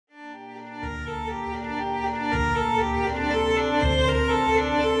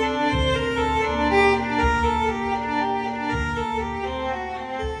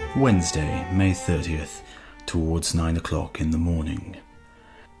Wednesday, May 30th, towards 9 o'clock in the morning.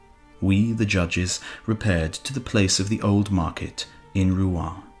 We, the judges, repaired to the place of the Old Market in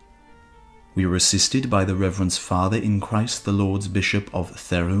Rouen. We were assisted by the Reverend Father in Christ the Lords Bishop of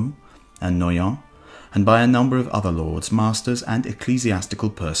Theroux and Noyon, and by a number of other lords, masters, and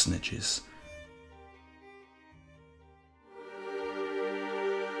ecclesiastical personages.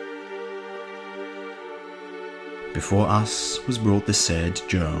 Before us was brought the said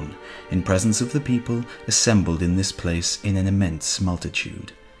Joan, in presence of the people assembled in this place in an immense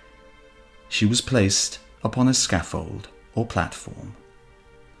multitude. She was placed upon a scaffold or platform.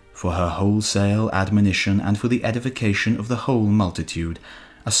 For her wholesale admonition and for the edification of the whole multitude,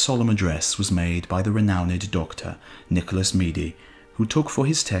 a solemn address was made by the renowned doctor Nicholas Midi, who took for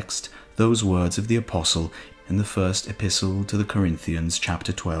his text those words of the Apostle in the first epistle to the Corinthians,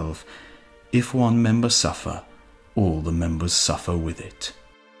 chapter 12, "If one member suffer, all the members suffer with it."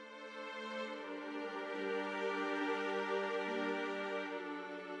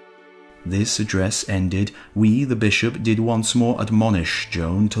 This address ended, we, the bishop, did once more admonish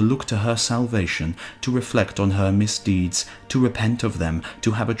Joan to look to her salvation, to reflect on her misdeeds, to repent of them,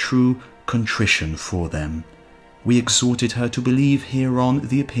 to have a true contrition for them. We exhorted her to believe hereon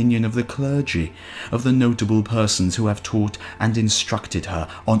the opinion of the clergy, of the notable persons who have taught and instructed her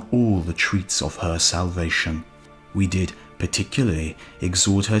on all the treats of her salvation. We did particularly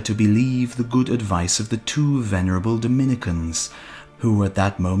exhort her to believe the good advice of the two venerable Dominicans, who were at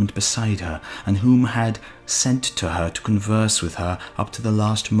that moment beside her, and whom had sent to her to converse with her up to the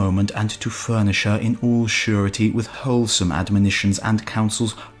last moment, and to furnish her in all surety with wholesome admonitions and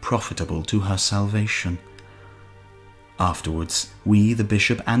counsels profitable to her salvation. Afterwards, we, the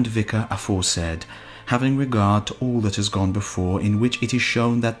bishop and vicar aforesaid, having regard to all that has gone before, in which it is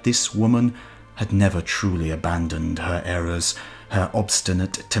shown that this woman had never truly abandoned her errors, her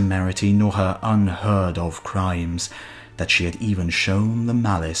obstinate temerity, nor her unheard-of crimes, that she had even shown the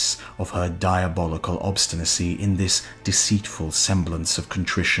malice of her diabolical obstinacy in this deceitful semblance of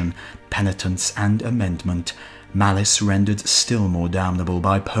contrition, penitence, and amendment, malice rendered still more damnable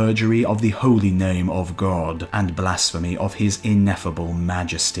by perjury of the holy name of God, and blasphemy of his ineffable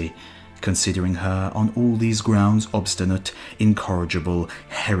majesty, considering her on all these grounds obstinate, incorrigible,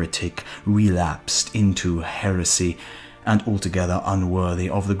 heretic, relapsed into heresy, and altogether unworthy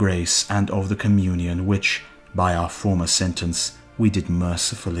of the grace and of the communion which, by our former sentence, we did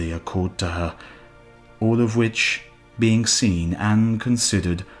mercifully accord to her, all of which, being seen and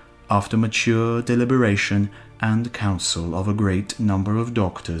considered, after mature deliberation and counsel of a great number of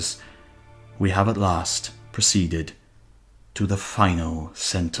doctors, we have at last proceeded to the final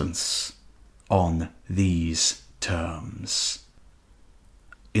sentence on these terms.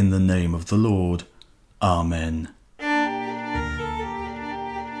 In the name of the Lord, Amen.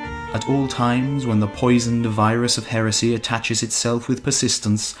 At all times when the poisoned virus of heresy attaches itself with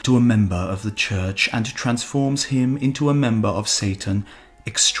persistence to a member of the Church and transforms him into a member of Satan,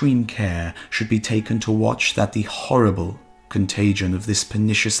 extreme care should be taken to watch that the horrible contagion of this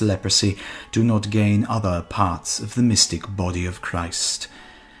pernicious leprosy do not gain other parts of the mystic body of Christ.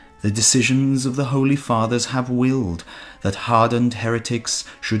 The decisions of the Holy Fathers have willed that hardened heretics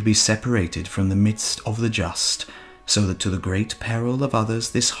should be separated from the midst of the just, so that to the great peril of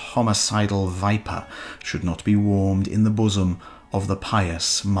others this homicidal viper should not be warmed in the bosom of the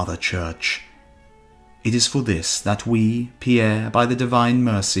pious Mother Church. It is for this that we, Pierre, by the divine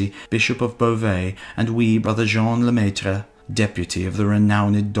mercy, Bishop of Beauvais, and we, Brother Jean Lemaitre, deputy of the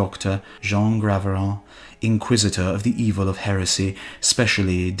renowned doctor Jean Graveran, inquisitor of the evil of heresy,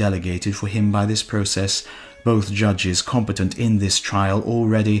 specially delegated for him by this process, both judges competent in this trial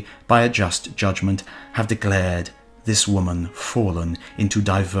already, by a just judgment, have declared this woman fallen into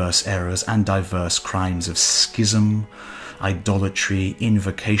diverse errors and diverse crimes of schism, idolatry,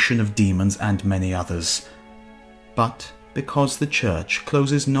 invocation of demons, and many others. But because the Church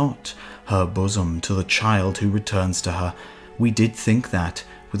closes not her bosom to the child who returns to her, we did think that,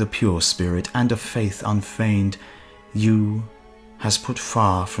 with a pure spirit and a faith unfeigned, you has put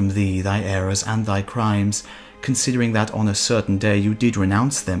far from thee thy errors and thy crimes, considering that on a certain day you did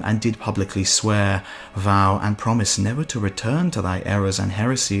renounce them, and did publicly swear, vow, and promise never to return to thy errors and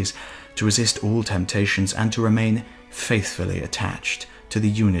heresies, to resist all temptations, and to remain faithfully attached to the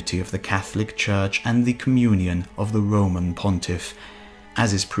unity of the Catholic Church and the communion of the Roman Pontiff,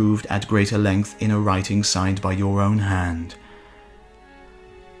 as is proved at greater length in a writing signed by your own hand.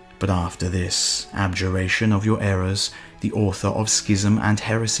 But after this abjuration of your errors, the author of schism and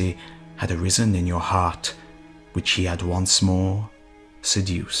heresy had arisen in your heart, which he had once more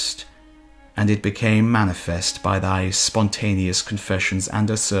seduced, and it became manifest by thy spontaneous confessions and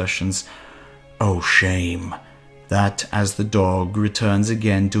assertions, O shame, that as the dog returns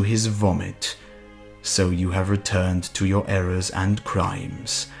again to his vomit, so you have returned to your errors and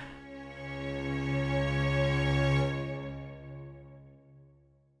crimes.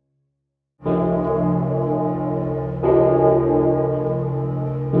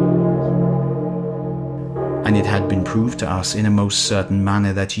 And it had been proved to us in a most certain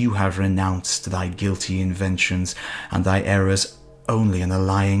manner that you have renounced thy guilty inventions and thy errors only in a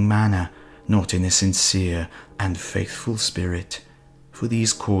lying manner, not in a sincere and faithful spirit. For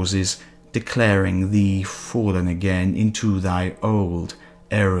these causes, declaring thee fallen again into thy old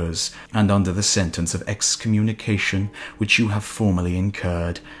errors, and under the sentence of excommunication which you have formerly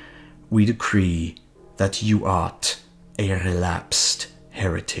incurred, we decree that you art a relapsed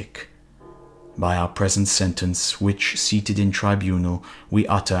heretic. By our present sentence, which, seated in tribunal, we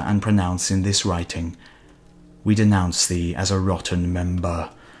utter and pronounce in this writing, we denounce thee as a rotten member,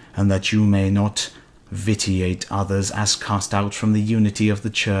 and that you may not vitiate others as cast out from the unity of the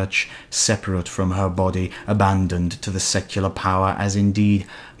Church, separate from her body, abandoned to the secular power, as indeed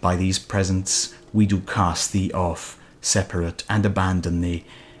by these presents we do cast thee off, separate and abandon thee,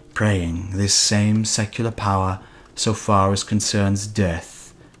 praying this same secular power, so far as concerns death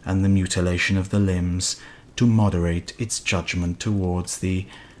and the mutilation of the limbs, to moderate its judgment towards thee,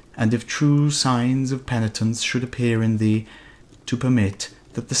 and if true signs of penitence should appear in thee, to permit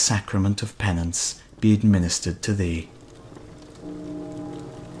that the sacrament of penance be administered to thee.